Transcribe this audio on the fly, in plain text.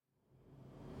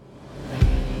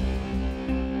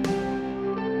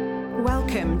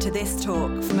Welcome to this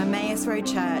talk from Emmaus Road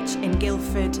Church in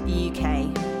Guildford,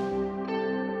 UK.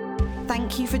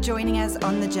 Thank you for joining us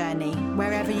on the journey,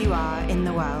 wherever you are in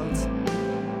the world.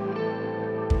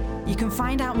 You can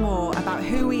find out more about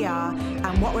who we are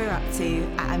and what we're up to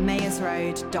at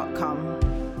emmausroad.com.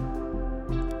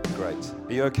 Great.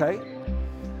 Are you okay?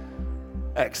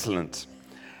 Excellent.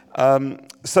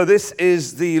 So this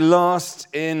is the last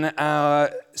in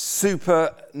our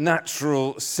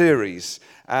supernatural series,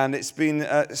 and it's been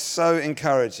so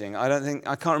encouraging. I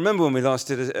can't remember when we last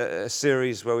did a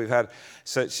series where we've had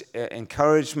such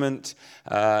encouragement,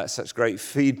 such great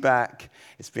feedback.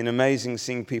 It's been amazing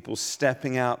seeing people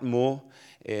stepping out more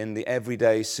in the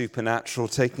everyday supernatural,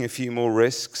 taking a few more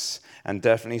risks, and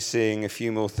definitely seeing a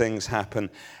few more things happen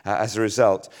as a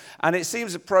result. And it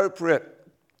seems appropriate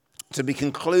to be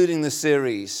concluding the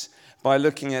series by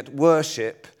looking at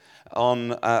worship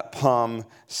on Palm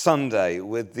Sunday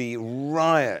with the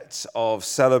riot of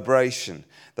celebration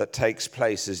that takes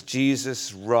place as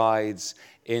Jesus rides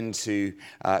into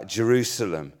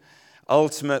Jerusalem.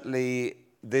 Ultimately,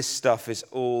 this stuff is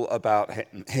all about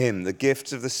him. The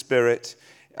gifts of the Spirit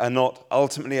are not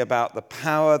ultimately about the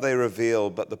power they reveal,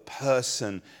 but the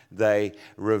person they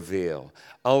reveal.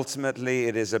 Ultimately,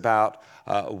 it is about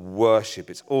worship.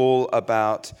 It's all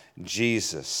about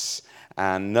Jesus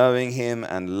and knowing him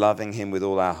and loving him with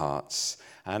all our hearts.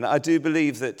 And I do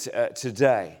believe that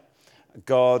today,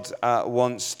 God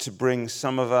wants to bring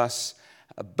some of us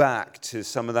back to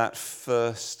some of that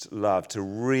first love, to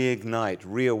reignite,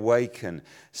 reawaken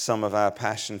some of our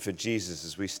passion for Jesus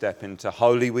as we step into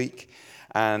Holy Week,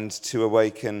 and to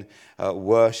awaken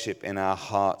worship in our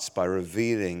hearts by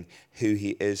revealing who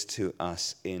he is to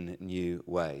us in new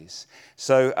ways.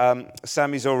 So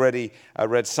Sammy's already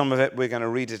read some of it. We're going to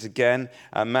read it again.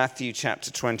 Matthew chapter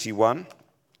 21.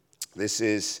 This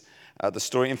is the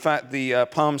story. In fact, the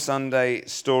Palm Sunday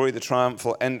story, the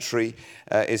triumphal entry,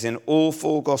 is in all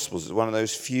four Gospels. It's one of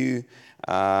those few,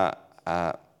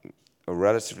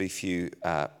 relatively few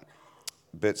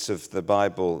bits of the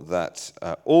Bible that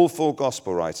all four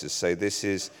Gospel writers say this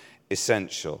is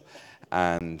essential.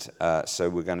 And so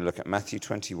we're going to look at Matthew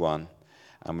 21,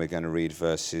 and we're going to read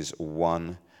verses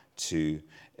 1 to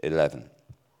 11.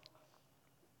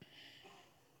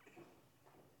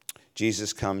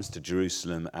 Jesus comes to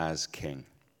Jerusalem as king.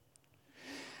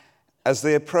 As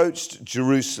they approached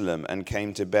Jerusalem and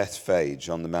came to Bethphage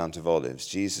on the Mount of Olives,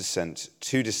 Jesus sent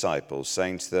two disciples,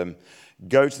 saying to them,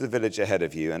 "Go to the village ahead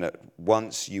of you, and at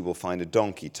once you will find a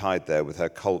donkey tied there with her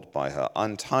colt by her.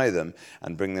 Untie them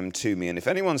and bring them to me. And if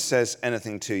anyone says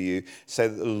anything to you, say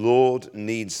that the Lord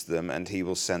needs them, and he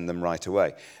will send them right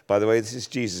away." By the way, this is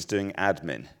Jesus doing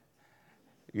admin.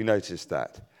 You noticed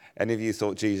that? Any of you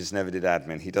thought Jesus never did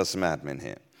admin? He does some admin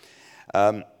here.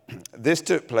 This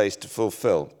took place to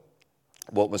fulfill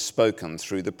what was spoken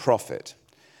through the prophet.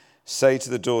 "Say to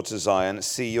the daughter Zion,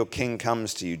 see, your king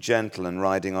comes to you, gentle and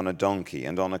riding on a donkey,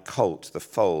 and on a colt, the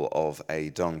foal of a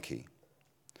donkey."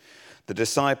 The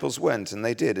disciples went, and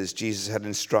they did as Jesus had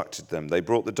instructed them. They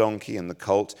brought the donkey and the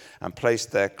colt and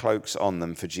placed their cloaks on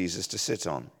them for Jesus to sit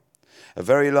on. A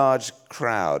very large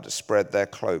crowd spread their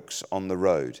cloaks on the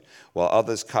road, while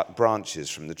others cut branches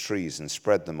from the trees and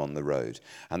spread them on the road.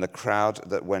 And the crowd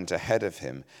that went ahead of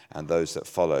him and those that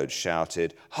followed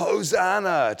shouted,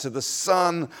 "Hosanna to the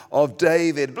Son of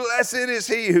David! Blessed is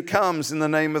he who comes in the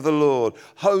name of the Lord!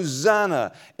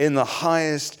 Hosanna in the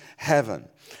highest heaven!"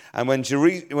 And when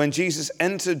Jesus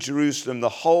entered Jerusalem, the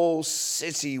whole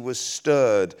city was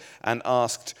stirred and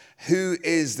asked, "Who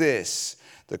is this?"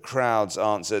 The crowds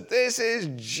answered, "This is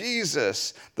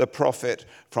Jesus, the prophet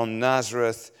from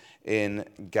Nazareth in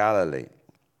Galilee."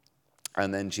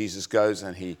 And then Jesus goes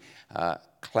and he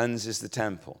cleanses the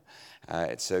temple.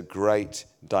 It's a great,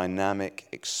 dynamic,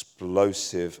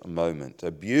 explosive moment.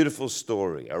 A beautiful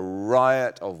story, a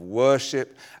riot of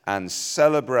worship and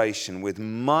celebration with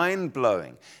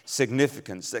mind-blowing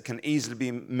significance that can easily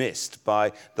be missed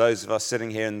by those of us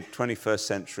sitting here in the 21st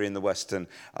century in the Western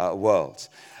world.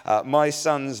 My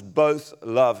sons both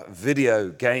love video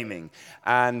gaming,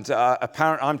 and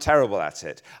apparently I'm terrible at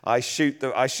it. I shoot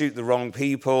the wrong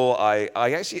people.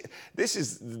 This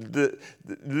is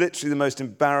literally the most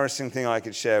embarrassing thing I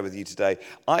could share with you today.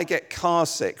 I get car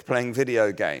sick playing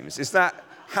video games.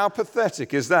 How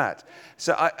pathetic is that?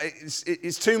 So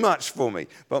it's too much for me.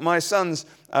 But my sons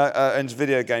are into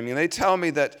video gaming, and they tell me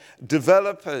that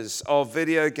developers of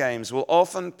video games will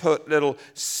often put little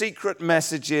secret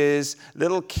messages,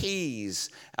 little keys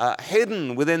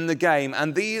hidden within the game,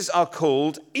 and these are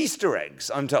called Easter eggs,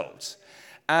 I'm told.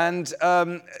 And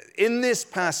in this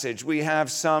passage, we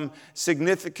have some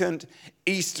significant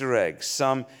Easter eggs,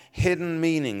 some hidden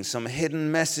meanings, some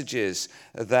hidden messages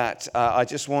that I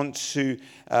just want to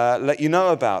let you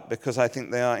know about because I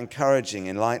think they are encouraging,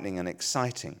 enlightening, and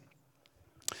exciting.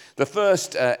 The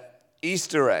first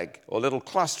Easter egg, or little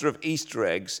cluster of Easter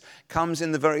eggs, comes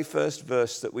in the very first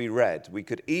verse that we read. We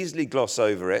could easily gloss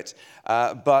over it,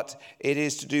 but it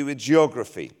is to do with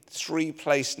geography. 3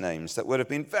 place names that would have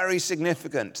been very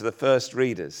significant to the first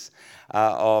readers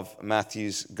of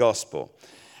Matthew's Gospel.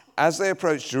 As they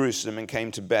approached Jerusalem and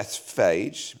came to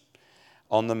Bethphage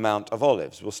on the Mount of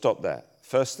Olives. We'll stop there.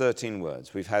 First 13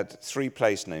 words. We've had 3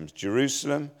 place names,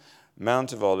 Jerusalem,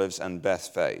 Mount of Olives, and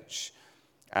Bethphage.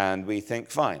 And we think,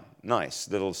 fine, nice,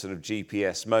 little sort of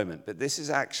GPS moment. But this is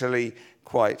actually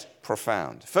quite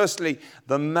profound. Firstly,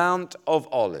 the Mount of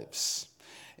Olives.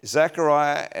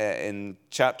 Zechariah, in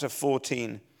chapter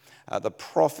 14, the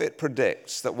prophet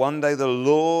predicts that one day the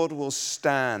Lord will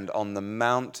stand on the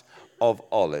Mount of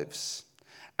Olives.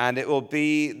 And it will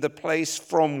be the place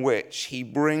from which he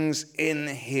brings in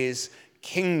his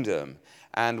kingdom.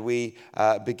 And we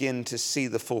begin to see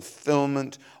the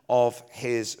fulfillment of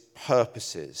his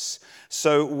purposes.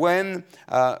 So when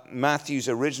Matthew's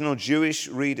original Jewish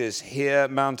readers hear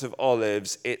Mount of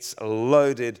Olives, it's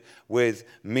loaded with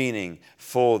meaning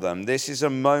for them. This is a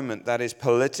moment that is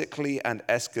politically and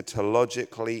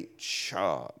eschatologically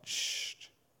charged.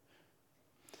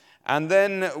 And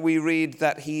then we read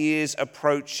that he is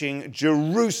approaching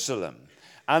Jerusalem.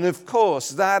 And of course,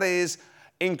 that is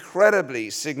incredibly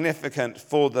significant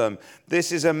for them.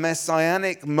 This is a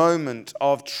messianic moment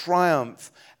of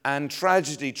triumph and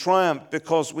tragedy. Triumph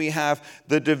because we have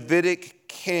the Davidic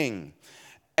king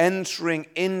entering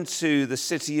into the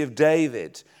city of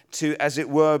David to, as it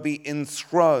were, be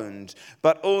enthroned,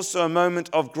 but also a moment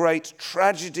of great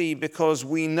tragedy because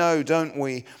we know, don't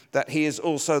we, that he is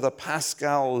also the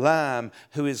Paschal Lamb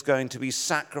who is going to be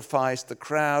sacrificed. The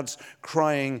crowds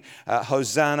crying,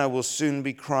 Hosanna, will soon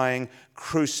be crying,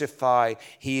 crucify.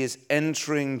 He is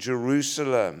entering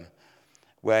Jerusalem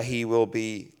where he will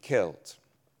be killed.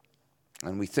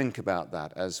 And we think about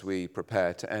that as we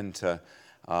prepare to enter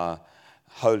our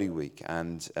Holy Week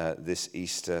and this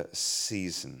Easter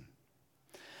season.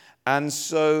 And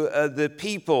so the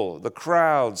people, the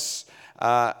crowds,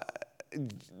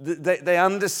 they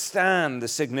understand the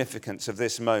significance of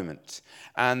this moment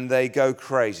and they go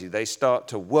crazy. They start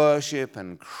to worship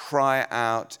and cry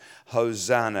out,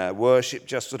 Hosanna. Worship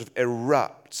just sort of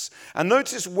erupts. And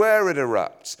notice where it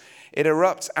erupts. It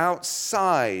erupts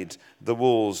outside the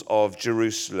walls of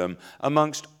Jerusalem,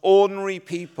 amongst ordinary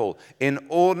people, in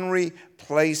ordinary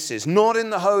places, not in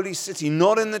the holy city,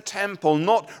 not in the temple,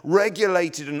 not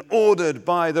regulated and ordered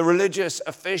by the religious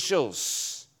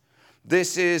officials.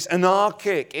 This is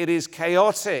anarchic, it is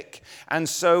chaotic. And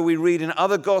so we read in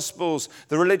other Gospels,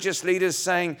 the religious leaders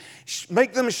saying,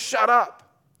 make them shut up.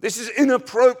 This is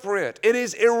inappropriate. It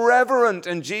is irreverent.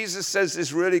 And Jesus says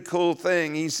this really cool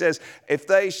thing. He says, if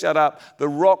they shut up, the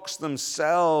rocks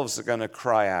themselves are going to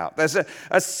cry out. There's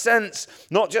a sense,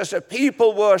 not just of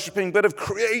people worshiping, but of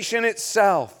creation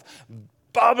itself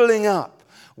bubbling up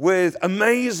with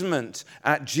amazement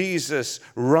at Jesus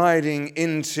riding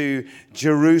into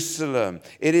Jerusalem.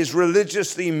 It is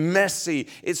religiously messy.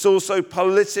 It's also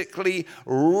politically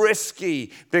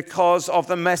risky because of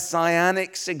the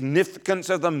messianic significance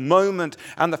of the moment.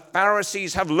 And the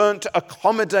Pharisees have learned to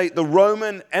accommodate the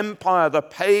Roman Empire, the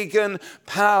pagan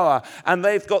power. And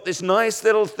they've got this nice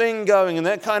little thing going, and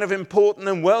they're kind of important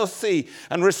and wealthy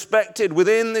and respected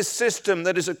within this system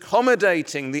that is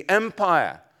accommodating the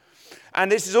empire. And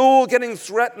this is all getting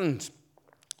threatened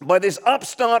by this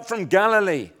upstart from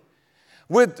Galilee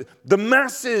with the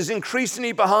masses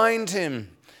increasingly behind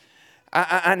him.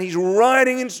 And he's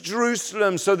riding into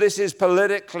Jerusalem. So this is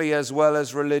politically as well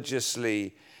as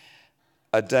religiously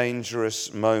a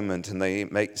dangerous moment. And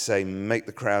they say, make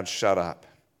the crowd shut up.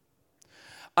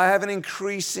 I have an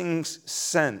increasing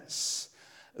sense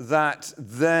that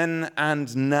then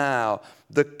and now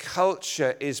the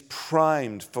culture is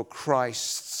primed for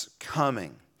Christ's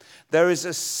coming. There is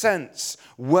a sense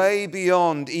way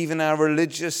beyond even our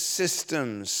religious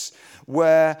systems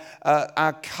where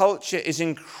our culture is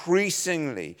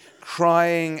increasingly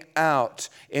crying out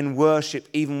in worship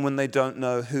even when they don't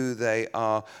know who they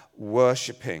are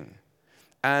worshiping.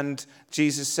 And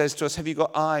Jesus says to us, have you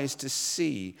got eyes to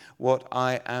see what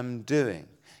I am doing?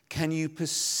 Can you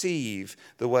perceive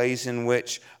the ways in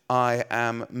which I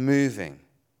am moving?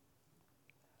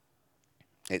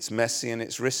 It's messy and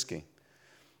it's risky.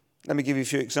 Let me give you a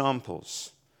few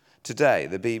examples. Today,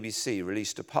 the BBC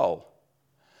released a poll,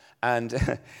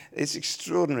 And it's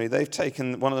extraordinary. They've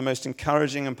taken one of the most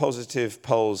encouraging and positive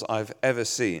polls I've ever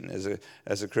seen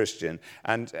as a Christian,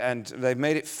 and they've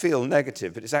made it feel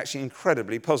negative, but it's actually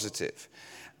incredibly positive.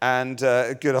 And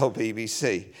good old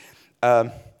BBC.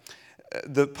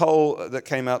 The poll that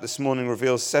came out this morning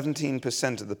reveals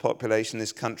 17% of the population in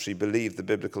this country believe the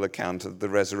biblical account of the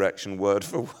resurrection word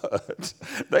for word.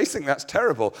 They think that's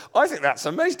terrible. I think that's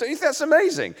amazing. Don't you think that's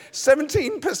amazing?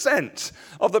 17%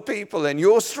 of the people in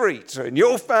your street, or in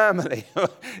your family,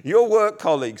 your work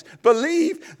colleagues,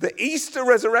 believe the Easter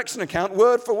resurrection account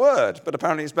word for word. But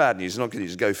apparently it's bad news. It's not good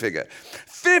news. Go figure.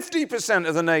 50%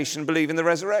 of the nation believe in the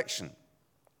resurrection.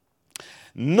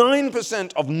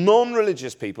 9% of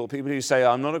non-religious people who say,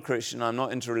 I'm not a Christian, I'm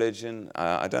not into religion,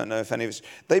 I don't know if any of us,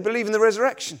 they believe in the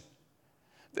resurrection.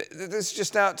 This is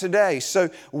just out today. So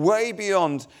way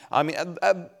beyond,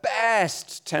 at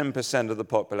best 10% of the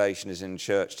population is in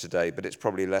church today, but it's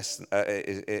probably less,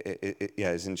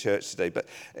 is in church today, but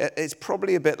it's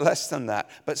probably a bit less than that.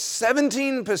 But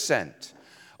 17%.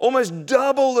 Almost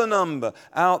double the number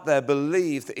out there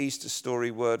believe the Easter story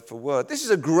word for word. This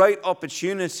is a great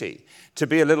opportunity to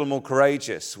be a little more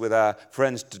courageous with our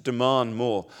friends, to demand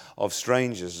more of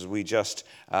strangers, as we just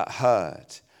heard.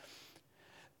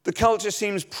 The culture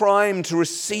seems primed to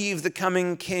receive the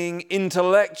coming king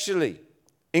intellectually,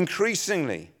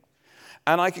 increasingly.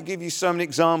 And I could give you so many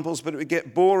examples, but it would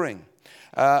get boring,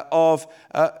 for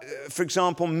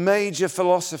example, major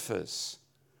philosophers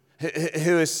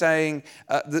who is saying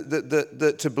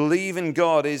that to believe in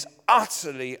God is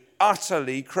utterly,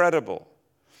 utterly credible.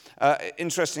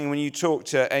 Interesting, when you talk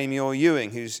to Amy Orr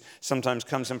Ewing, who sometimes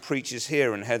comes and preaches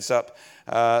here and heads up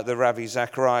the Ravi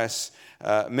Zacharias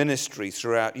ministry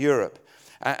throughout Europe.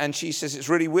 And she says it's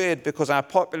really weird because our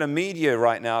popular media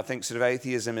right now thinks sort of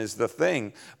atheism is the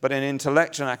thing, but in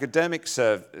intellectual and academic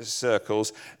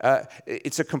circles,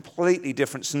 it's a completely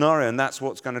different scenario, and that's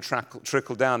what's going to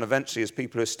trickle down eventually as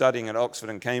people who are studying at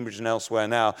Oxford and Cambridge and elsewhere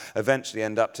now eventually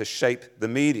end up to shape the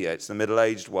media. It's the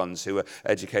middle-aged ones who are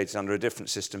educated under a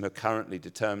different system who are currently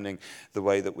determining the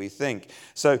way that we think.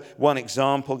 So one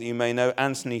example that you may know,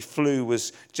 Antony Flew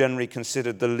was generally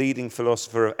considered the leading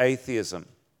philosopher of atheism.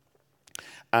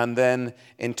 And then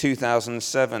in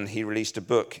 2007, he released a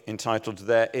book entitled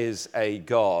There Is a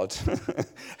God,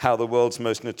 How the World's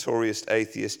Most Notorious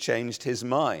Atheist Changed His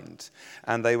Mind.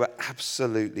 And they were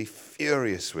absolutely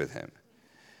furious with him.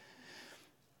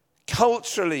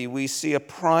 Culturally, we see a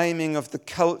priming of the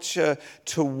culture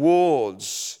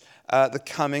towards the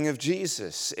coming of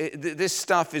Jesus. This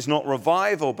stuff is not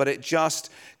revival, but it just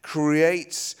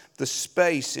creates the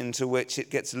space into which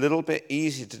it gets a little bit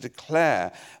easier to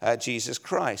declare Jesus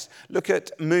Christ. Look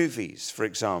at movies, for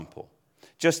example.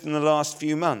 Just in the last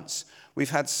few months,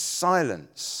 we've had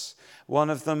Silence,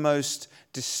 one of the most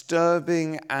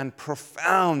disturbing and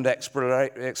profound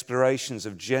explorations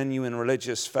of genuine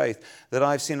religious faith that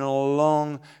I've seen in a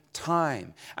long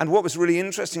time. And what was really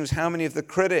interesting was how many of the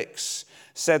critics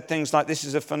said things like, this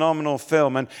is a phenomenal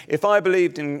film, and if I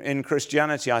believed in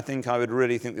Christianity, I think I would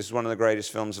really think this is one of the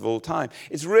greatest films of all time.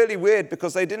 It's really weird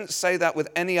because they didn't say that with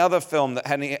any other film that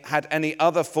had any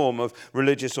other form of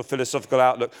religious or philosophical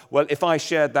outlook. Well, if I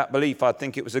shared that belief, I'd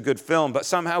think it was a good film. But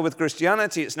somehow with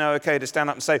Christianity, it's now okay to stand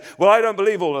up and say, well, I don't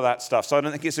believe all of that stuff, so I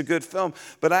don't think it's a good film.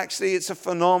 But actually, it's a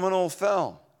phenomenal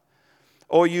film.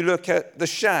 Or you look at The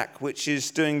Shack, which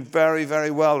is doing very,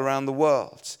 very well around the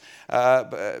world,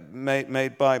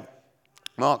 made by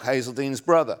Mark Hazeldene's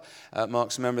brother.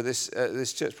 Mark's a member of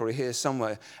this church, probably here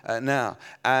somewhere now.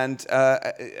 And,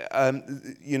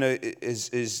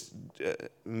 is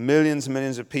millions and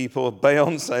millions of people,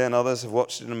 Beyoncé and others have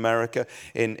watched it in America.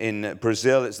 In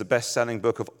Brazil, it's the best-selling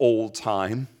book of all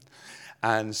time.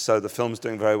 And so the film's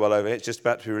doing very well over here. It's just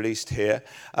about to be released here.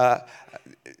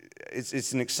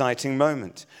 It's an exciting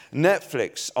moment.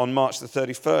 Netflix, on March the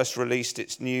 31st, released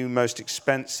its new, most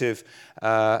expensive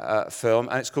film,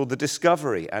 and it's called The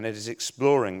Discovery, and it is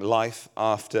exploring life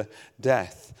after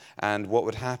death and what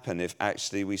would happen if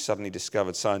actually we suddenly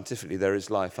discovered scientifically there is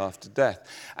life after death.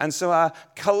 And so our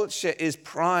culture is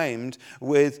primed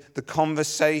with the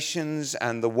conversations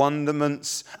and the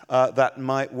wonderments that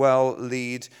might well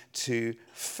lead to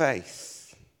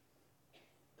faith.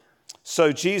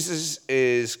 So Jesus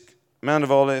is Mount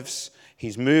of Olives,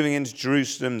 he's moving into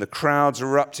Jerusalem, the crowds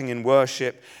erupting in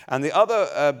worship. And the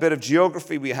other bit of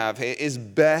geography we have here is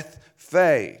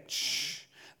Bethphage.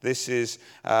 This is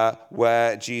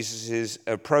where Jesus is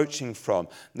approaching from.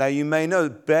 Now you may know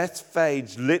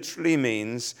Bethphage literally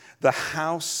means the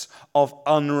house of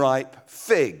unripe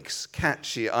figs.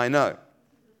 Catchy, I know.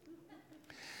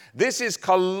 This is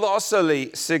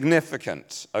colossally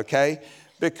significant, okay?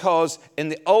 because in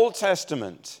the Old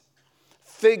Testament,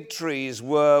 fig trees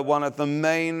were one of the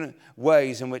main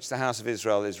ways in which the house of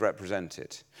Israel is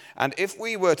represented. And if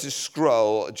we were to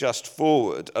scroll just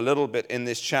forward a little bit in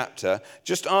this chapter,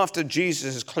 just after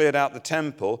Jesus has cleared out the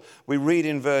temple, we read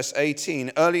in verse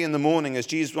 18, early in the morning as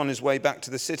Jesus was on his way back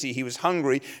to the city, he was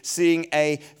hungry, seeing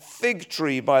a fig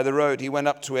tree by the road. He went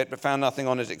up to it but found nothing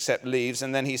on it except leaves.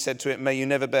 And then he said to it, may you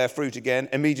never bear fruit again.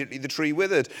 Immediately the tree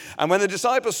withered. And when the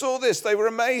disciples saw this, they were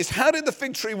amazed. How did the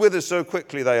fig tree wither so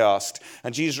quickly, they asked.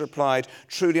 And Jesus replied,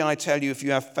 truly I tell you, if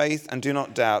you have faith and do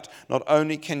not doubt, not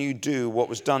only can you do what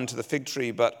was done to the fig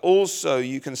tree, but also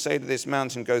you can say to this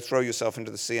mountain, go throw yourself into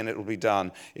the sea, and it will be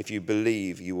done. If you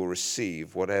believe, you will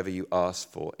receive whatever you ask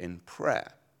for in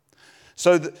prayer.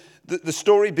 So the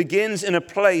story begins in a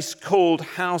place called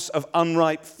House of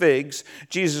Unripe Figs.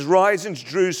 Jesus rides into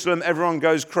Jerusalem. Everyone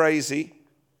goes crazy.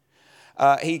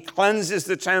 He cleanses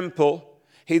the temple.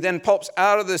 He then pops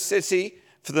out of the city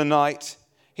for the night.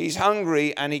 He's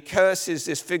hungry, and he curses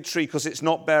this fig tree because it's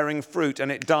not bearing fruit, and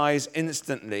it dies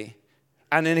instantly.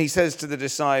 And then he says to the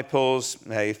disciples,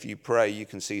 hey, if you pray, you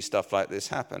can see stuff like this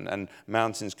happen, and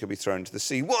mountains could be thrown to the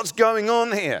sea. What's going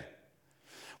on here?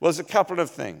 Well, there's a couple of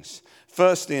things.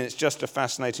 Firstly, and it's just a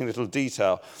fascinating little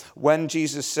detail, when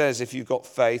Jesus says, if you've got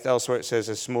faith, elsewhere it says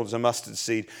as small as a mustard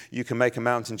seed, you can make a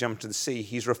mountain jump to the sea,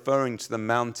 he's referring to the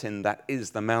mountain that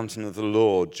is the mountain of the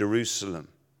Lord, Jerusalem,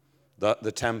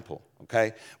 the temple.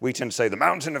 Okay? We tend to say the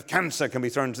mountain of cancer can be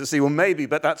thrown into the sea. Well, maybe,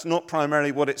 but that's not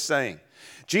primarily what it's saying.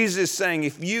 Jesus is saying,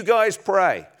 if you guys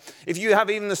pray, if you have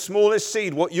even the smallest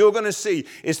seed, what you're going to see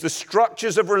is the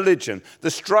structures of religion,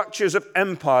 the structures of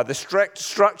empire, the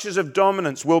structures of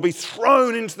dominance will be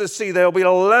thrown into the sea. They'll be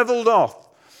leveled off,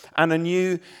 and a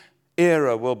new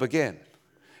era will begin.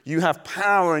 You have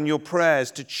power in your prayers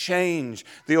to change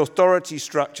the authority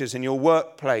structures in your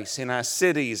workplace, in our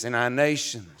cities, in our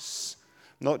nations.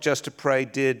 Not just to pray,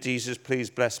 dear Jesus, please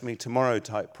bless me tomorrow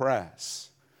type prayers.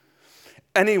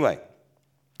 Anyway,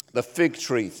 the fig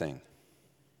tree thing.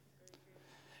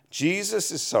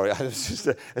 Jesus is, sorry,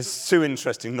 it's too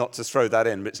interesting not to throw that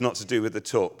in, but it's not to do with the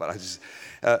talk. But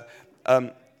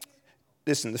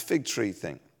listen, the fig tree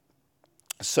thing.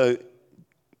 So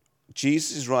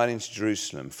Jesus is riding to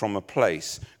Jerusalem from a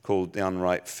place called the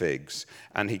Unripe Figs,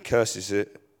 and he curses a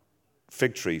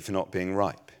fig tree for not being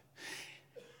ripe.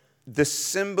 The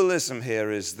symbolism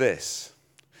here is this,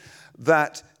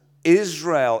 that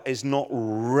Israel is not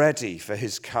ready for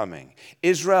his coming.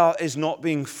 Israel is not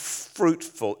being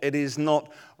fruitful. It is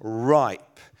not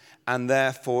ripe, and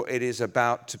therefore it is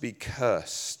about to be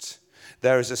cursed.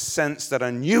 There is a sense that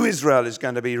a new Israel is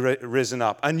going to be risen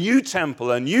up. A new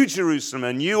temple, a new Jerusalem,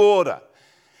 a new order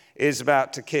is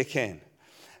about to kick in.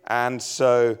 And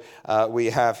so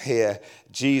we have here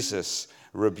Jesus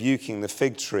rebuking the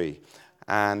fig tree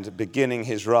and beginning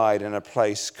his ride in a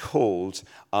place called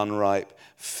Unripe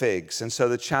Figs. And so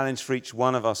the challenge for each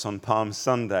one of us on Palm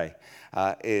Sunday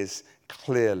is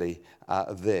clearly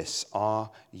this. Are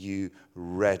you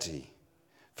ready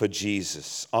for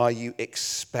Jesus? Are you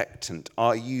expectant?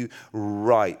 Are you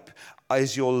ripe?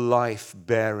 Is your life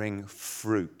bearing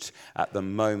fruit at the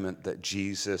moment that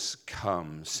Jesus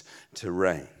comes to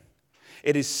reign?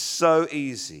 It is so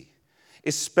easy,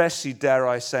 especially, dare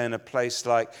I say, in a place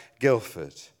like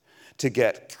Guildford, to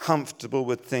get comfortable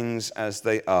with things as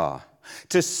they are,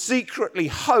 to secretly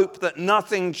hope that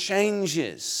nothing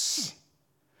changes,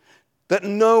 that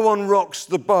no one rocks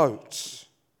the boat,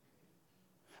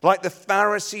 like the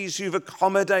Pharisees who've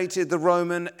accommodated the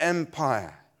Roman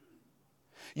Empire.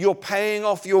 You're paying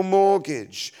off your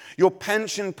mortgage. Your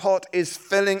pension pot is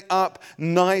filling up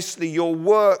nicely. Your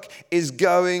work is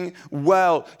going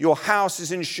well. Your house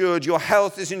is insured. Your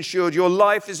health is insured. Your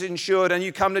life is insured. And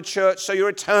you come to church, so your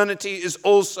eternity is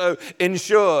also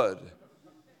insured.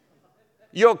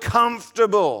 You're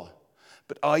comfortable.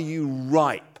 But are you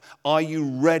ripe? Are you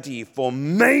ready for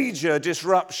major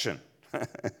disruption?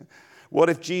 What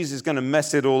if Jesus is going to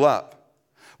mess it all up?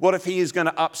 What if he is going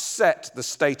to upset the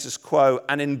status quo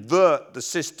and invert the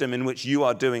system in which you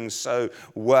are doing so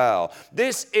well?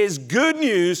 This is good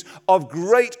news of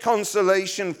great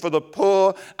consolation for the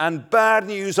poor and bad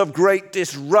news of great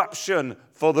disruption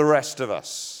for the rest of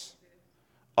us.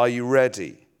 Are you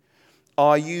ready?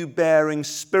 Are you bearing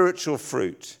spiritual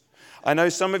fruit? I know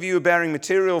some of you are bearing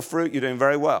material fruit. You're doing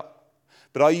very well.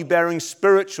 But are you bearing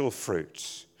spiritual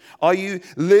fruit? Are you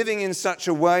living in such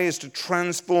a way as to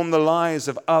transform the lives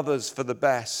of others for the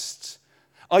best?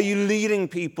 Are you leading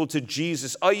people to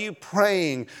Jesus? Are you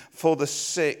praying for the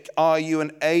sick? Are you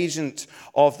an agent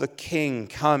of the King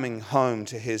coming home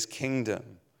to his kingdom?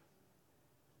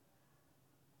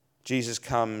 Jesus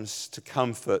comes to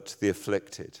comfort the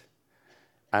afflicted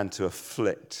and to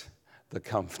afflict the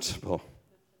comfortable.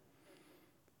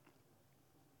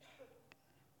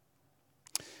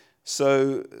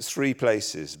 So 3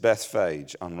 places: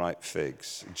 Bethphage, unripe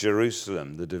figs;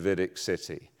 Jerusalem, the Davidic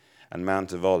city; and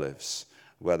Mount of Olives,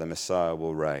 where the Messiah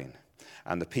will reign.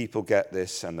 And the people get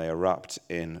this and they erupt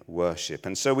in worship.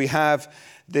 And so we have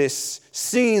this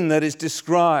scene that is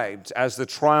described as the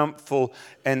triumphal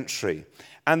entry.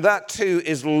 And that too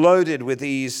is loaded with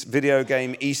these video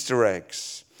game Easter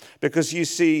eggs. Because you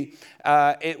see,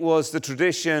 it was the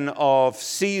tradition of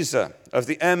Caesar, of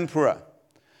the emperor,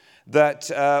 that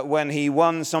when he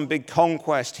won some big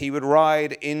conquest, he would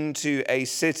ride into a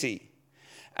city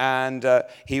and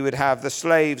he would have the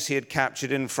slaves he had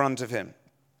captured in front of him.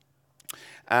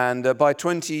 And by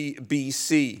 20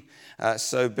 BC,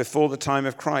 so before the time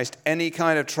of Christ, any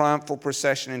kind of triumphal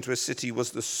procession into a city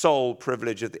was the sole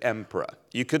privilege of the emperor.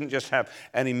 You couldn't just have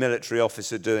any military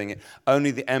officer doing it,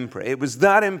 only the emperor. It was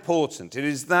that important. It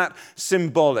is that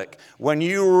symbolic. When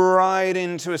you ride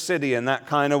into a city in that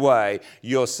kind of way,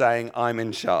 you're saying, I'm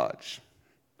in charge.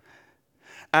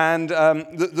 And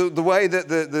the way that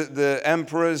the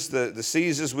emperors, the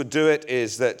Caesars would do it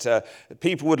is that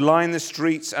people would line the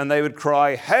streets and they would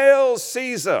cry, "Hail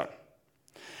Caesar!"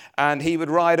 And he would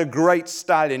ride a great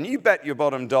stallion. You bet your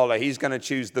bottom dollar he's going to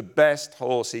choose the best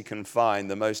horse he can find,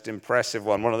 the most impressive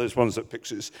one of those ones that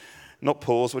picks his, not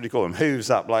paws, what do you call them, hooves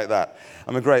up like that.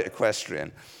 I'm a great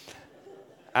equestrian.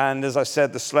 And as I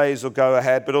said, the slaves will go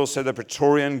ahead, but also the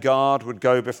Praetorian Guard would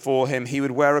go before him. He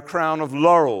would wear a crown of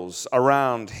laurels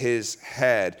around his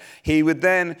head. He would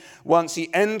then, once he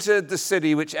entered the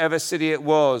city, whichever city it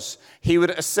was, he would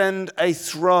ascend a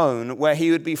throne where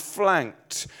he would be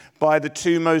flanked by the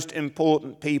 2 most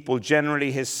important people,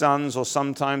 generally his sons, or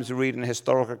sometimes we read in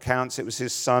historical accounts it was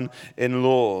his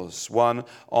son-in-laws, one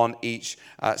on each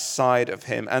side of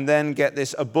him. And then, get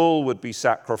this, a bull would be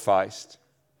sacrificed.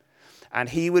 And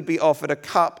he would be offered a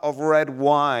cup of red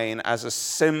wine as a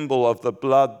symbol of the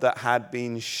blood that had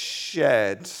been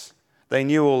shed. They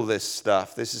knew all this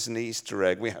stuff. This is an Easter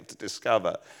egg we have to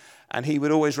discover. And he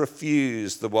would always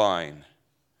refuse the wine.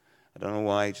 I don't know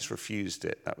why, he just refused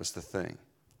it. That was the thing.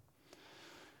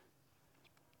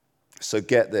 So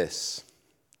get this.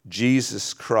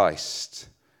 Jesus Christ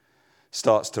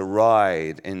starts to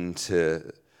ride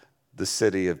into the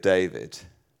city of David.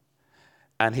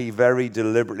 And he very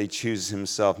deliberately chooses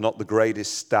himself not the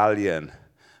greatest stallion,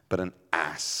 but an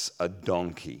ass, a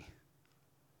donkey,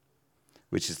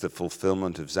 which is the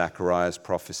fulfillment of Zechariah's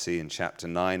prophecy in chapter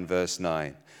 9, verse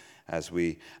 9. As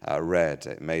we read,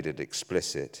 it made it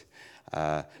explicit.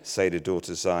 Say to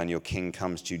daughter Zion, your king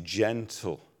comes to you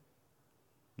gentle,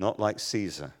 not like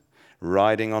Caesar,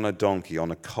 riding on a donkey, on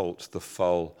a colt, the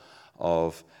foal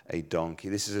of a donkey.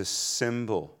 This is a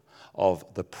symbol of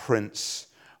the Prince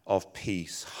of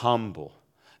Peace, humble,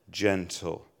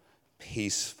 gentle,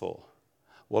 peaceful.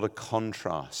 What a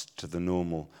contrast to the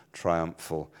normal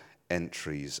triumphal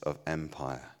entries of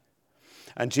empire.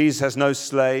 And Jesus has no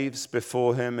slaves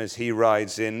before him as he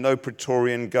rides in, no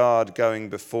Praetorian Guard going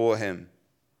before him.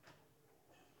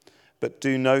 But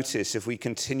do notice, if we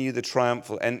continue the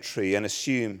triumphal entry and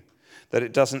assume that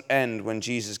it doesn't end when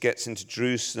Jesus gets into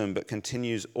Jerusalem, but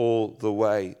continues all the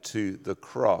way to the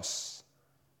cross,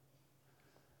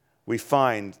 we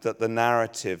find that the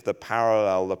narrative, the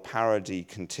parallel, the parody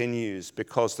continues,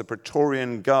 because the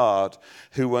Praetorian Guard,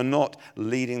 who were not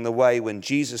leading the way when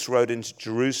Jesus rode into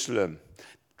Jerusalem,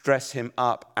 dress him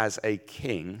up as a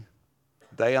king.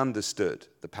 They understood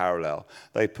the parallel.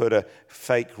 They put a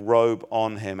fake robe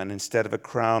on him, and instead of a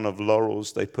crown of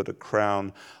laurels, they put a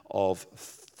crown of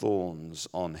thorns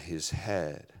on his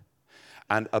head.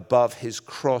 And above his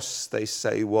cross, they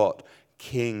say what?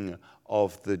 King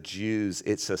of the Jews.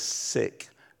 It's a sick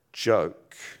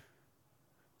joke.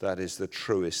 That is the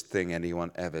truest thing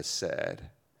anyone ever said.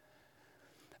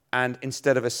 And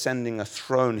instead of ascending a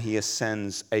throne, he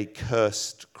ascends a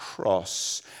cursed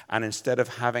cross. And instead of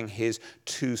having his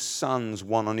 2 sons,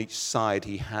 one on each side,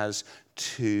 he has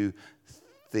 2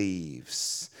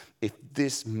 thieves. If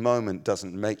this moment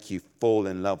doesn't make you fall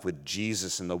in love with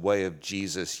Jesus and the way of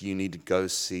Jesus, you need to go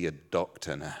see a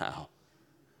doctor now.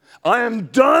 I am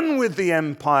done with the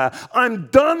empire. I'm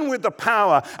done with the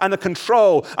power and the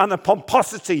control and the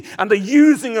pomposity and the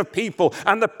using of people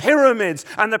and the pyramids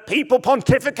and the people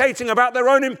pontificating about their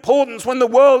own importance when the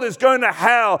world is going to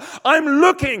hell. I'm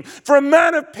looking for a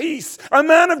man of peace, a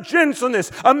man of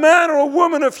gentleness, a man or a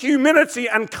woman of humility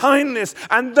and kindness,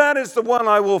 and that is the one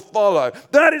I will follow.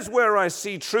 That is where I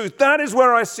see truth. That is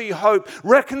where I see hope,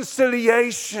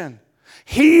 reconciliation.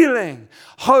 healing,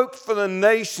 hope for the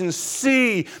nations.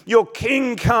 See, your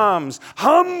king comes,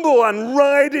 humble and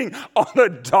riding on a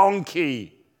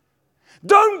donkey.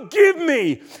 Don't give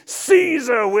me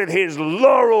Caesar with his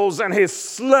laurels and his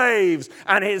slaves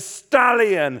and his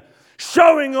stallion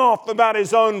showing off about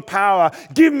his own power.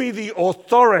 Give me the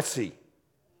authority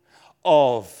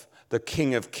of the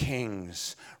King of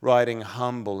Kings, riding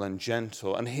humble and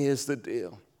gentle. And here's the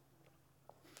deal.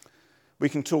 We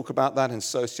can talk about that in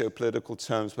socio-political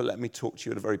terms, but let me talk to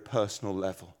you at a very personal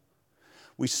level.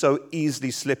 We so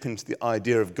easily slip into the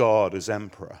idea of God as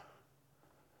emperor,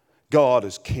 God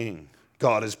as king,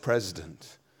 God as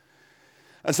president.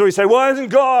 And so we say, why isn't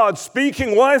God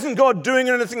speaking? Why isn't God doing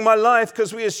anything in my life?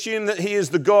 Because we assume that he is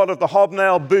the God of the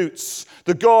hobnail boots,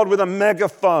 the God with a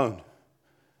megaphone.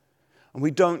 And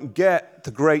we don't get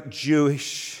the great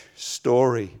Jewish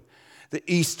story, the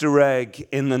Easter egg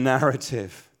in the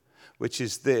narrative, which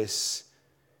is this: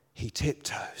 he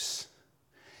tiptoes,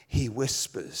 he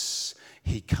whispers,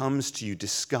 he comes to you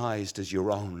disguised as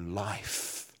your own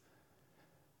life.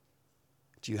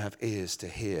 Do you have ears to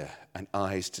hear and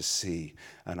eyes to see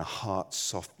and a heart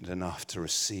softened enough to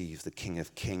receive the King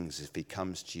of Kings if he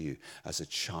comes to you as a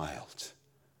child?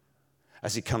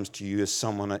 As he comes to you as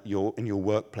someone in your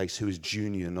workplace who is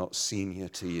junior, not senior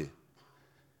to you?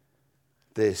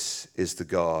 This is the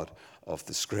God of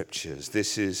the Scriptures.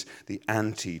 This is the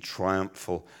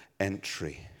anti-triumphal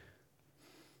entry.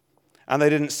 And they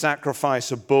didn't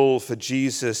sacrifice a bull for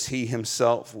Jesus. He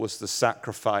himself was the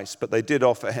sacrifice. But they did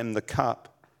offer him the cup.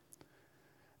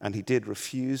 And he did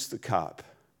refuse the cup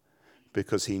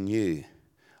because he knew,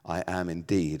 I am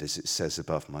indeed, as it says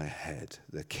above my head,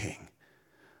 the king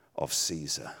of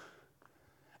Caesar.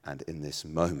 And in this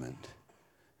moment,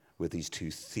 with these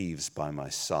two thieves by my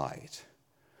side,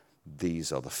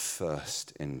 these are the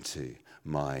first into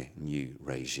my new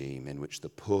regime in which the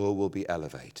poor will be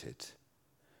elevated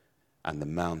and the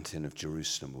mountain of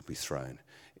Jerusalem will be thrown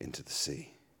into the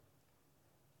sea.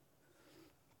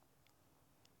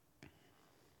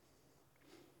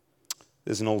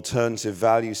 There's an alternative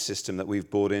value system that we've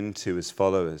bought into as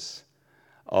followers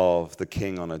of the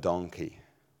king on a donkey,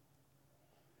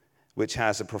 which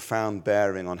has a profound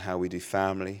bearing on how we do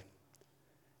family,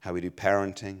 how we do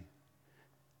parenting,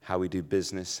 how we do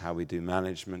business, how we do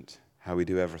management, how we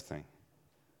do everything.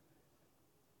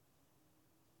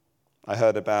 I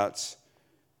heard about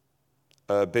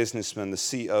a businessman, the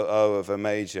COO of a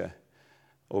major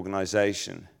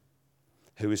organization,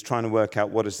 who was trying to work out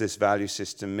what does this value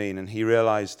system mean. And he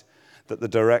realized that the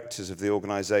directors of the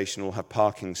organization will have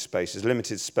parking spaces,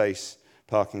 limited space,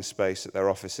 parking space at their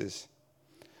offices.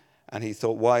 And he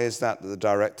thought, why is that the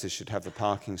directors should have the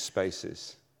parking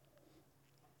spaces?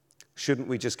 Shouldn't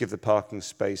we just give the parking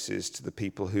spaces to the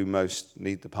people who most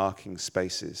need the parking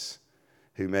spaces,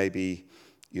 who maybe,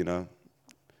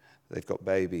 they've got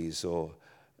babies or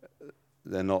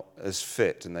they're not as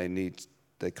fit and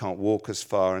they can't walk as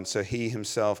far. And so he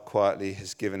himself quietly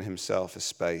has given himself a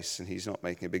space, and he's not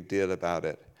making a big deal about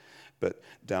it. But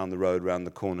down the road, round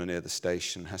the corner near the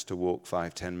station, has to walk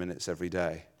 5-10 minutes every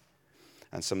day.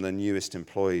 And some of the newest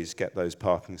employees get those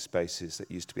parking spaces that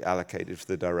used to be allocated for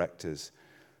the directors.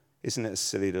 Isn't it a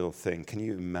silly little thing? Can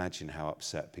you imagine how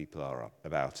upset people are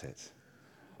about it?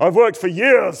 I've worked for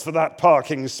years for that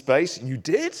parking space. You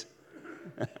did?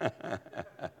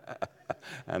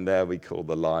 And there we call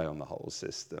the lie on the whole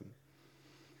system.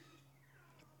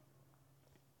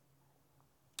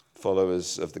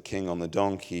 Followers of the king on the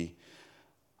donkey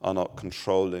are not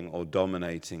controlling or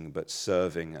dominating, but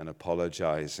serving and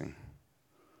apologizing.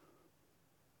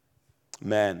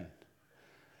 Men,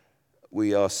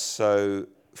 we are so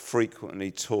frequently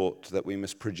taught that we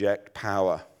must project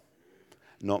power,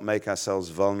 not make ourselves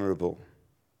vulnerable.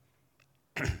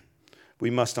 We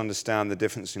must understand the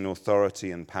difference in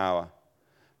authority and power.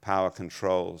 Power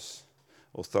controls.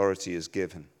 Authority is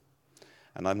given.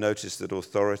 And I've noticed that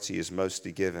authority is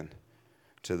mostly given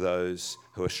to those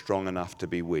who are strong enough to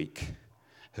be weak,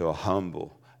 who are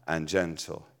humble and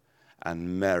gentle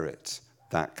and merit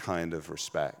that kind of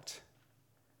respect.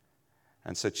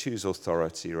 And so choose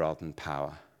authority rather than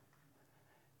power.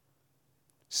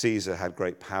 Caesar had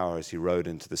great power as he rode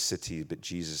into the city, but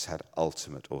Jesus had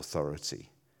ultimate authority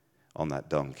on that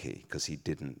donkey because he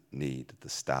didn't need the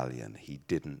stallion. He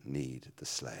didn't need the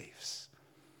slaves.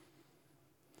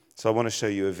 So I want to show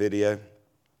you a video,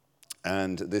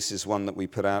 and this is one that we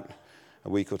put out a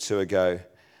week or two ago.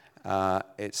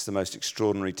 It's the most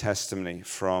extraordinary testimony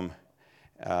from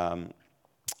a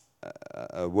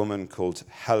woman called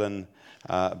Helen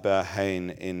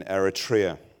Berhane in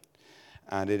Eritrea.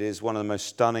 And it is one of the most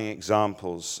stunning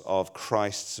examples of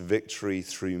Christ's victory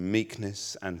through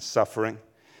meekness and suffering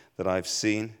that I've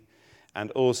seen,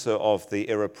 and also of the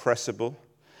irrepressible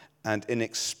and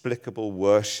inexplicable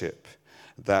worship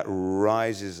that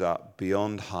rises up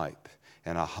beyond hype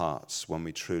in our hearts when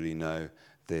we truly know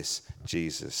this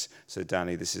Jesus. So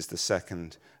Danny, this is the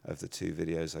second of the two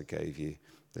videos I gave you.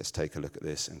 Let's take a look at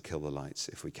this and kill the lights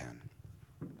if we can.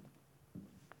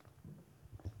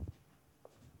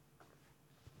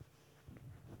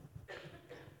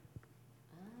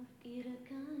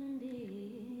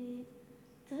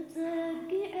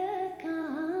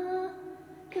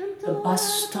 The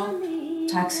bus stopped,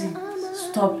 taxi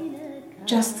stopped,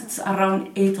 just it's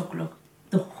around 8 o'clock.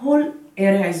 The whole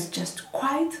area is just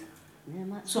quiet,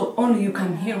 so only you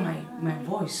can hear my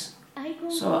voice.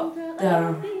 So there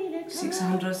are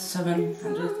 600,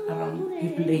 700 around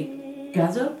people, they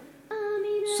gather.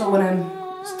 So when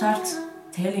I start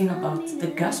telling about the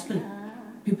gospel,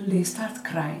 people, they start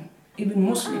crying. Even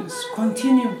Muslims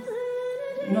continue.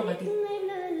 Nobody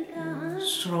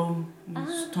throw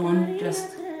stone, just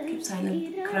keep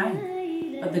silent,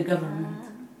 crying. But the government,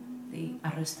 they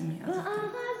arrested me at that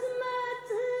time.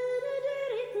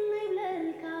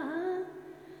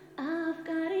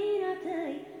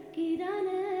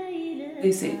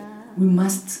 They say, we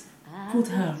must put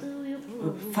her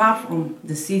far from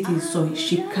the city so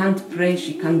she can't pray,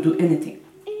 she can't do anything.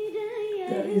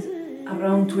 There is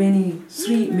around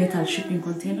 23 metal shipping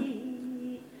containers.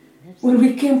 When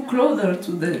we came closer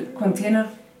to the container,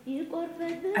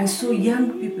 I saw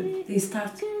young people, they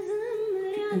start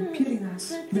peering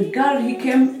us. The guard, he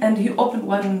came and he opened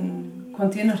one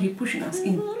container, he pushing us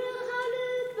in.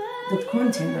 The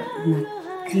container is not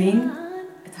clean,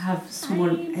 it have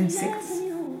small insects.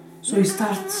 So he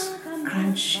starts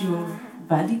crunch your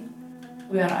body.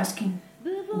 We are asking,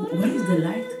 where is the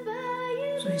light?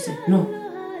 So he said, no,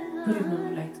 there is no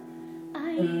light.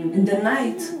 In the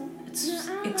night, it's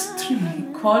extremely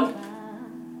cold.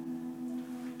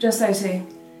 Just I say,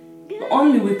 the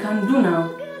only we can do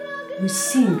now, we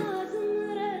sing.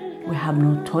 We have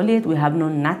no toilet, we have no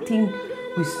nothing.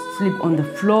 We sleep on the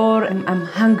floor. I'm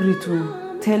hungry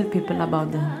to tell people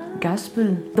about the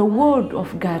gospel. The word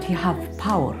of God, he have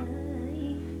power.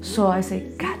 So I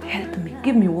say, God, help me,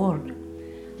 give me word.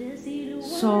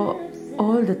 So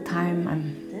all the time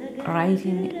I'm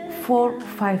writing 4 or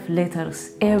 5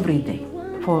 letters every day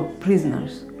for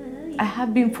prisoners. I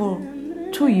have been for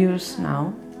 2 years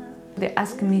now. They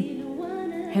ask me,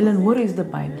 Helen, where is the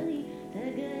Bible?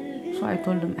 So I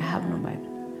told them, I have no Bible.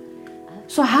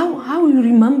 So how you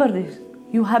remember this?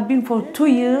 You have been for 2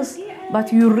 years,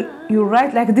 but you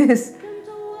write like this.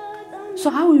 So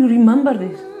how you remember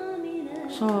this?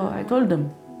 So I told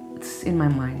them, it's in my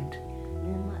mind.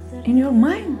 In your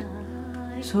mind?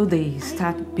 So they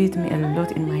start beating me a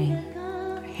lot in my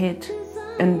head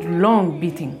and long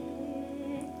beating.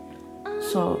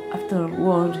 So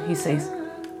afterward he says,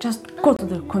 just go to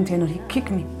the container. He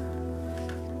kicked me.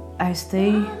 I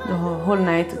stay the whole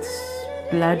night, it's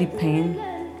bloody pain.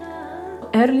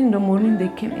 Early in the morning they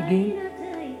came again.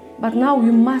 But now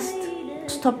you must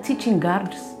stop teaching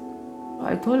guards.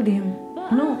 I told him,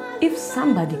 no, if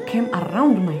somebody came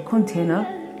around my container,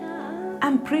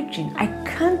 I'm preaching. I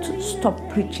can't stop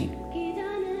preaching.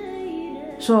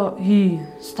 So he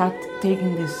started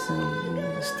taking this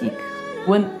stick.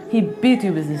 When he beat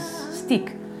you with this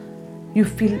stick, you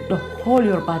feel the whole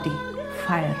your body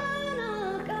fire.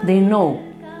 They know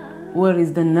where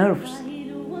is the nerves.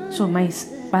 So my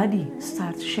body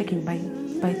starts shaking by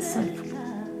itself.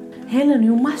 Helen,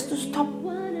 you must stop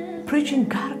preaching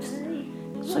guards.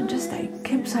 So just I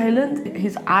kept silent,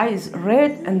 his eyes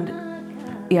red, and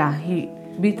yeah, he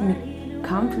beat me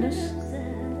countless.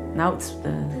 Now it's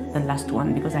the last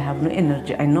one because I have no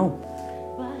energy, I know.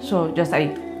 So just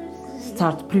I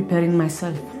start preparing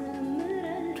myself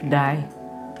to die.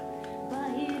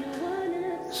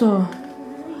 So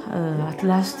at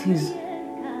last he's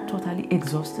totally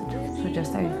exhausted. So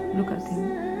just I look at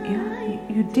him, yeah,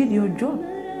 you did your job.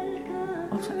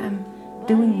 Also I'm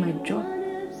doing my job.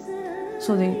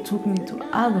 So they took me to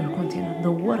other container,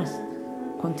 the worst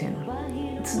container.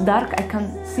 It's dark, I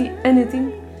can't see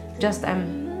anything. Just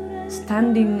I'm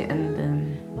standing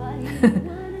and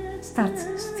start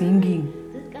singing.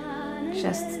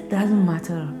 Just doesn't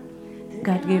matter.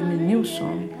 God gave me a new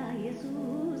song.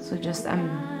 So just I'm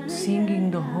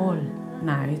singing the whole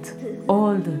night.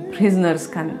 All the prisoners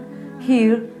can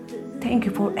hear. Thank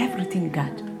you for everything,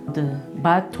 God. The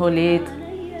bad toilet,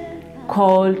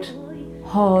 cold,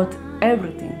 hot,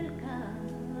 everything.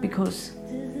 Because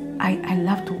I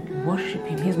love to worship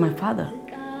him. He's my father.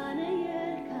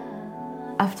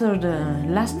 After the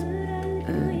last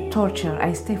torture.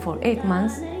 I stay for 8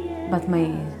 months, but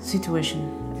my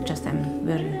situation, just I'm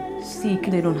very sick.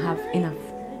 They don't have enough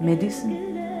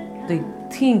medicine. They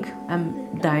think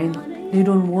I'm dying. They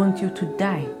don't want you to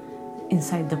die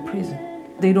inside the prison.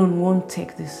 They don't want to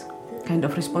take this kind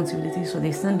of responsibility, so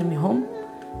they send me home,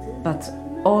 but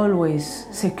always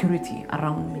security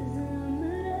around me.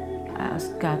 I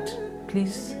ask God,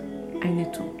 please, I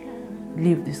need to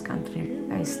leave this country.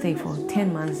 I stay for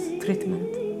 10 months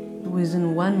treatment.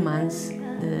 Within 1 month,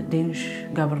 the Danish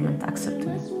government accepted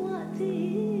me.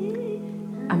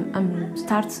 I'm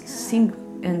start sing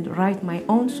and write my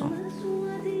own song.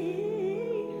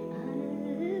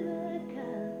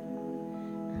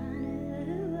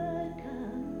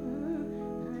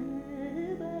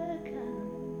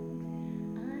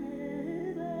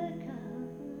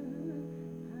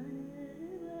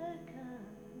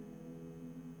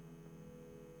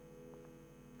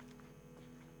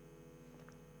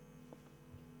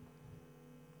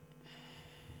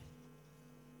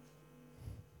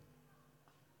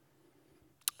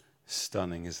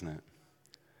 Stunning, isn't it?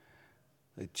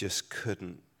 They just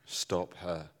couldn't stop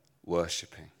her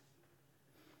worshipping.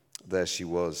 There she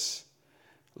was,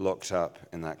 locked up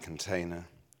in that container,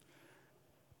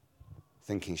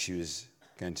 thinking she was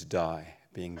going to die,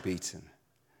 being beaten.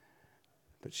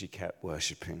 But she kept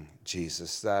worshipping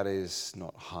Jesus. That is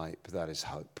not hype, that is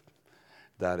hope.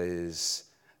 That is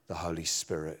the Holy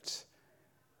Spirit.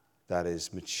 That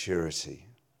is maturity.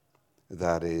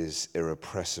 That is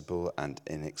irrepressible and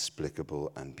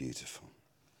inexplicable and beautiful.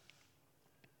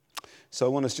 So I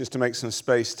want us just to make some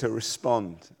space to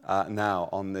respond now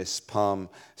on this Palm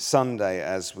Sunday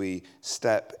as we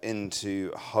step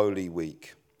into Holy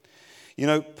Week. You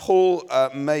know, Paul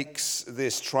makes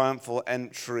this triumphal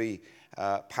entry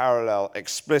parallel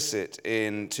explicit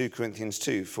in 2 Corinthians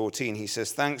 2:14. He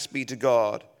says, "Thanks be to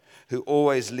God who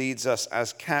always leads us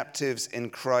as captives in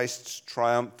Christ's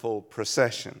triumphal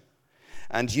procession,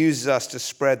 and uses us to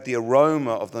spread the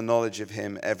aroma of the knowledge of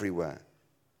him everywhere."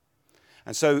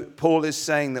 And so Paul is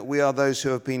saying that we are those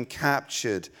who have been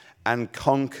captured and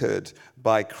conquered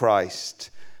by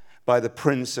Christ, by the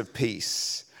Prince of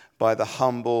Peace, by the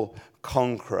humble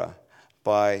conqueror,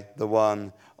 by the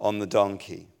one on the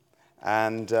donkey.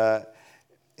 And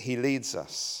he leads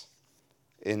us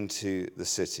into the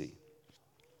city.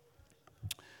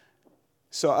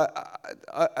 So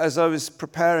as I was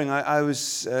preparing,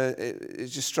 it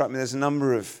just struck me there's a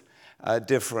number of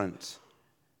different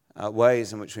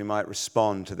ways in which we might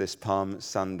respond to this Palm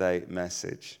Sunday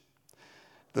message.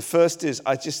 The first is,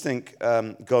 I just think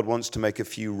God wants to make a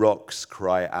few rocks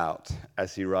cry out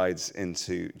as he rides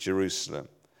into Jerusalem.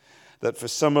 That for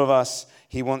some of us,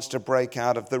 he wants to break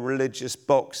out of the religious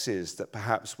boxes that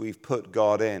perhaps we've put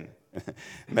God in.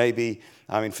 Maybe,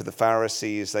 for the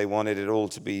Pharisees, they wanted it all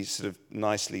to be sort of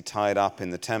nicely tied up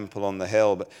in the temple on the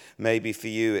hill, but maybe for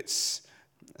you it's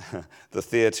the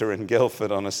theatre in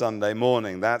Guildford on a Sunday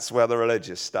morning. That's where the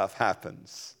religious stuff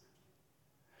happens.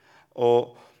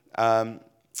 Or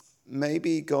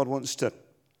maybe God wants to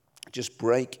just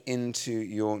break into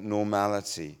your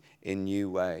normality in new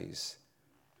ways.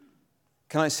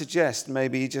 Can I suggest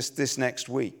maybe just this next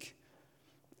week?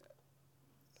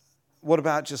 What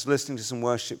about just listening to some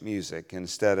worship music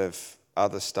instead of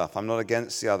other stuff? I'm not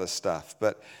against the other stuff,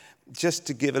 but just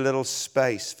to give a little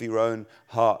space for your own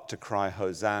heart to cry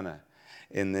Hosanna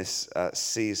in this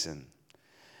season.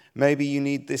 Maybe you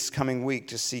need this coming week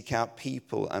to seek out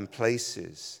people and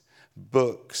places,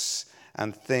 books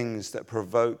and things that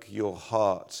provoke your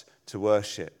heart to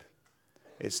worship.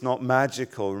 It's not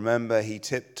magical. Remember, he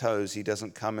tiptoes. He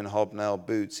doesn't come in hobnail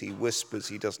boots. He whispers.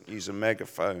 He doesn't use a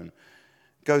megaphone.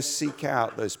 Go seek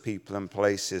out those people and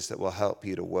places that will help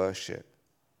you to worship.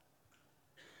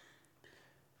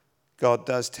 God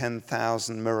does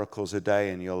 10,000 miracles a day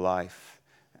in your life,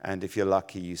 and if you're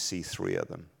lucky, you see 3 of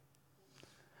them.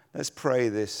 Let's pray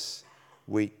this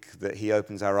week that he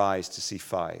opens our eyes to see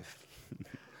 5,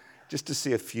 just to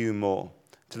see a few more,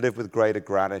 to live with greater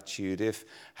gratitude. If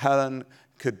Helen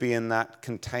could be in that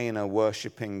container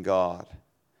worshiping God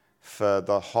for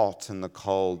the hot and the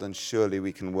cold, and surely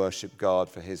we can worship God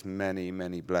for his many,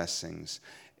 many blessings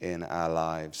in our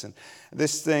lives. And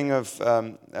this thing of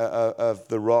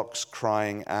the rocks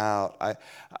crying out,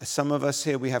 some of us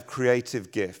here, we have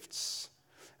creative gifts,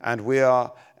 and we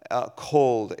are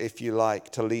called, if you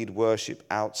like, to lead worship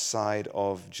outside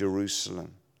of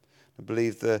Jerusalem. I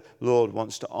believe the Lord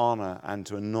wants to honor and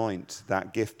to anoint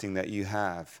that gifting that you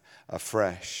have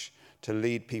afresh, to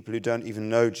lead people who don't even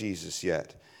know Jesus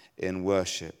yet in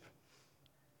worship.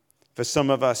 For some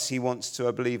of us, he wants to,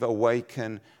 I believe,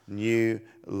 awaken new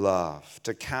love,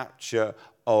 to capture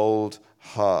old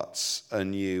hearts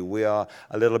anew. We are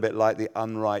a little bit like the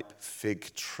unripe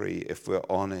fig tree, if we're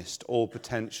honest, all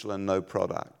potential and no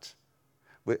product.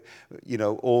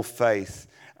 All faith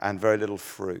and very little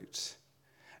fruit.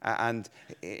 And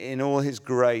in all his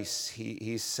grace,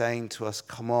 he's saying to us,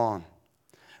 come on,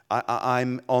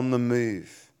 I'm on the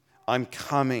move. I'm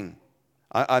coming.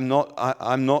 I'm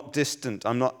not distant.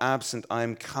 I'm not absent.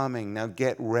 I'm coming. Now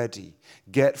get ready.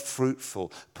 Get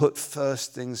fruitful. Put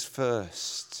first things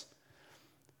first.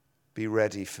 Be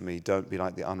ready for me. Don't be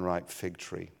like the unripe fig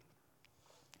tree.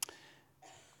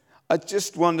 I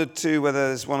just wondered too whether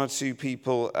there's one or two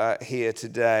people here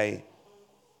today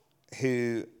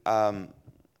who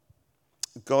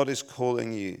God is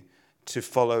calling you to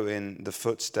follow in the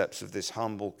footsteps of this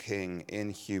humble king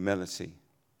in humility.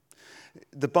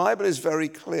 The Bible is very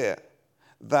clear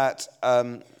that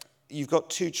you've got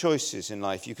two choices in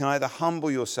life. You can either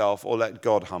humble yourself or let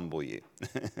God humble you.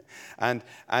 and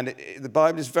the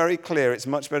Bible is very clear. It's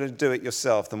much better to do it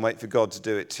yourself than wait for God to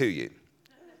do it to you.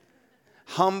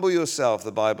 Humble yourself,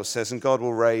 the Bible says, and God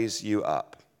will raise you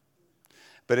up.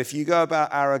 But if you go about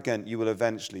arrogant, you will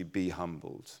eventually be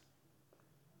humbled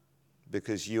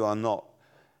because you are not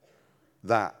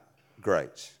that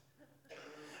great.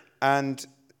 And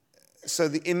so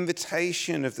the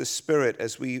invitation of the Spirit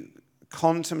as we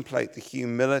contemplate the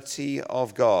humility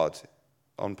of God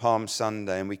on Palm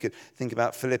Sunday, and we could think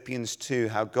about Philippians 2,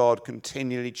 how God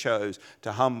continually chose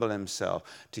to humble himself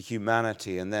to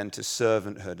humanity and then to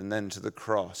servanthood and then to the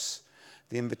cross.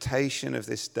 The invitation of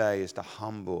this day is to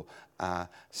humble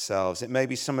ourselves. It may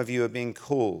be some of you are being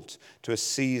called to a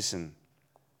season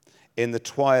in the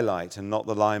twilight and not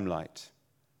the limelight.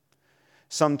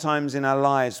 Sometimes in our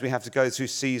lives we have to go through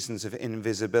seasons of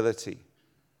invisibility.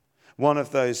 One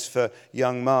of those for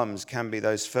young mums can be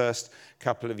those first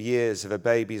couple of years of a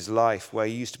baby's life where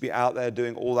you used to be out there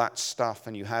doing all that stuff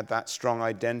and you had that strong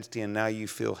identity and now you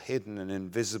feel hidden and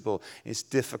invisible. It's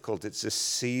difficult. It's a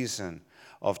season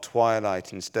of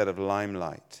twilight instead of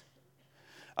limelight.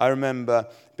 I remember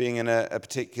being in a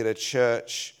particular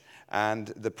church and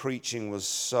the preaching was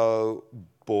so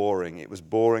boring. It was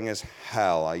boring as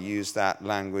hell. I use that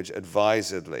language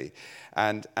advisedly.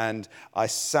 And I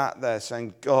sat there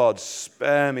saying, God,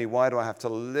 spare me. Why do I have to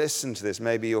listen to this?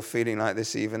 Maybe you're feeling like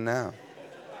this even now.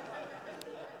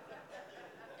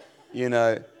 You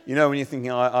know when you're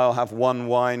thinking, I'll have one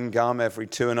wine gum every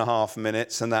 2.5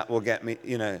 minutes and that will get me,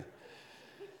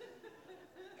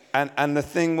 And the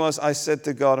thing was, I said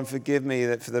to God, and forgive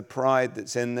me for the pride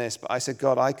that's in this, but I said,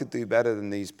 God, I could do better than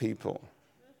these people.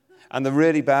 And the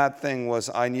really bad thing was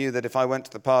I knew that if I went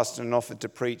to the pastor and offered to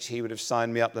preach, he would have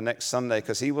signed me up the next Sunday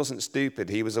because he wasn't stupid.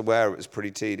 He was aware it was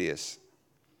pretty tedious.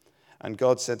 And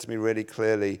God said to me really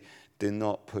clearly, do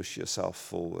not push yourself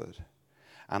forward.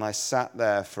 And I sat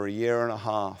there for 1.5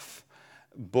 years,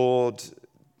 bored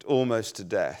almost to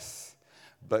death.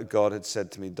 But God had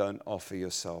said to me, don't offer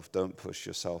yourself, don't push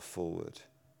yourself forward.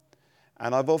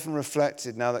 And I've often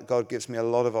reflected now that God gives me a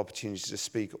lot of opportunities to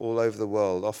speak all over the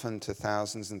world, often to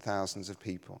thousands and thousands of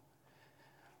people.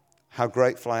 How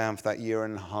grateful I am for that 1.5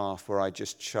 years where I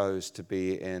just chose to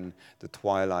be in the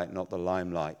twilight, not the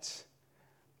limelight.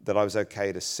 That I was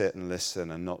okay to sit and listen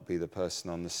and not be the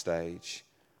person on the stage.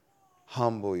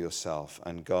 Humble yourself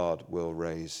and God will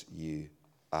raise you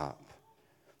up.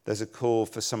 There's a call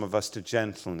for some of us to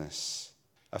gentleness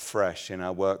afresh in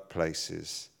our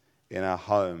workplaces, in our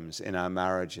homes, in our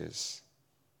marriages.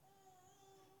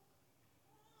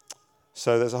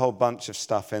 So there's a whole bunch of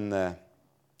stuff in there.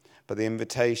 But the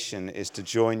invitation is to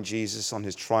join Jesus on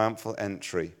his triumphal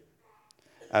entry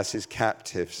as his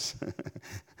captives.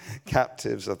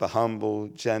 Captives of the humble,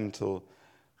 gentle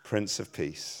Prince of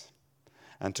Peace.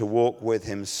 And to walk with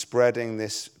him spreading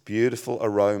this beautiful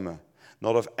aroma,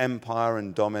 not of empire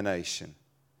and domination,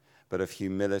 but of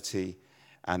humility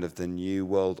and of the new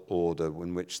world order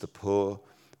in which the poor,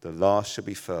 the last shall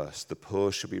be first, the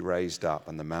poor shall be raised up,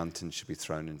 and the mountains shall be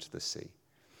thrown into the sea.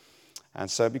 And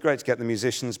so it'd be great to get the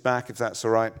musicians back, if that's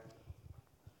all right.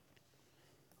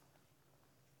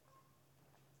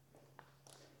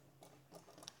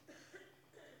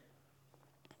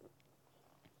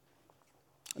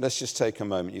 Let's just take a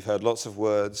moment. You've heard lots of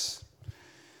words,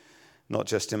 not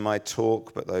just in my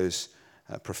talk, but those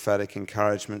prophetic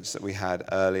encouragements that we had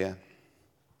earlier.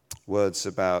 Words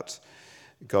about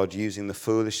God using the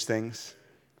foolish things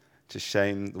to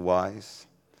shame the wise,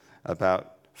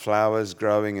 about flowers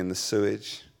growing in the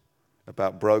sewage,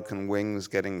 about broken wings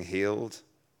getting healed.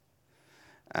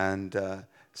 And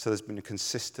so there's been a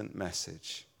consistent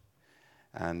message.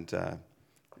 And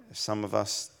some of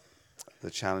us,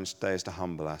 the challenge today is to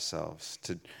humble ourselves,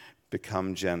 to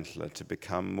become gentler, to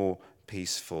become more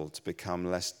peaceful, to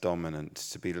become less dominant,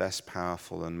 to be less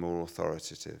powerful and more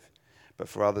authoritative. But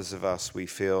for others of us, we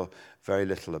feel very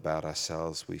little about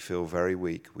ourselves. We feel very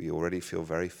weak. We already feel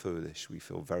very foolish. We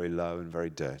feel very low and very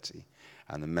dirty.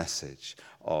 And the message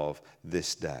of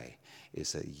this day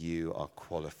is that you are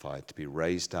qualified to be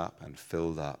raised up and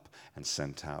filled up and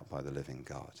sent out by the living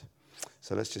God.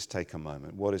 So let's just take a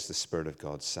moment. What is the Spirit of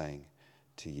God saying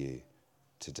to you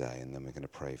today? And then we're going to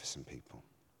pray for some people.